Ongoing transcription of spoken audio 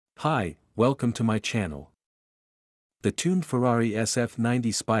Hi, welcome to my channel. The tuned Ferrari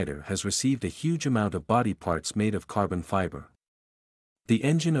SF90 Spider has received a huge amount of body parts made of carbon fiber. The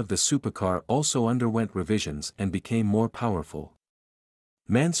engine of the supercar also underwent revisions and became more powerful.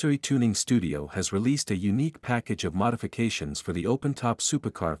 Mansory Tuning Studio has released a unique package of modifications for the open-top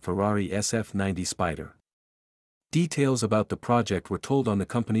supercar Ferrari SF90 Spider. Details about the project were told on the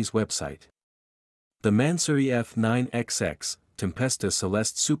company's website. The Mansory F9XX Tempesta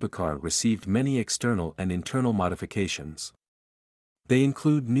Celeste supercar received many external and internal modifications. They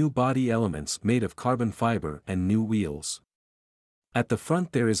include new body elements made of carbon fiber and new wheels. At the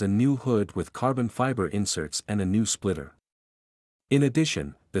front there is a new hood with carbon fiber inserts and a new splitter. In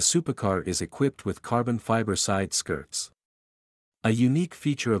addition, the supercar is equipped with carbon fiber side skirts. A unique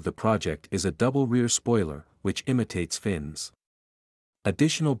feature of the project is a double rear spoiler, which imitates fins.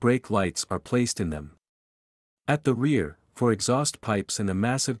 Additional brake lights are placed in them. At the rear, for exhaust pipes and a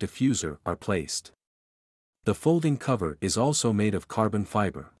massive diffuser are placed. The folding cover is also made of carbon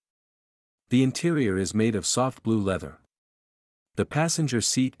fiber. The interior is made of soft blue leather. The passenger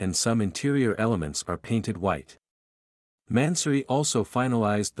seat and some interior elements are painted white. Mansory also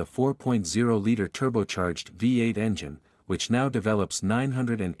finalized the 4.0-liter turbocharged V8 engine, which now develops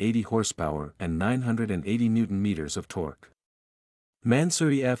 980 horsepower and 980 Nm of torque.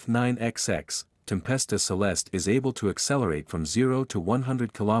 Mansory F9XX Tempesta Celeste is able to accelerate from 0 to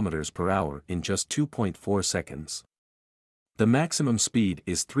 100 km per hour in just 2.4 seconds. The maximum speed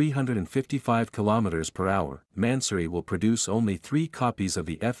is 355 km per hour. Mansory will produce only 3 copies of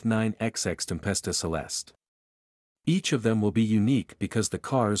the F9XX Tempesta Celeste. Each of them will be unique because the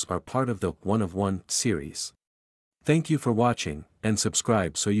cars are part of the one-of-one series. Thank you for watching, and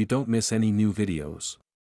subscribe so you don't miss any new videos.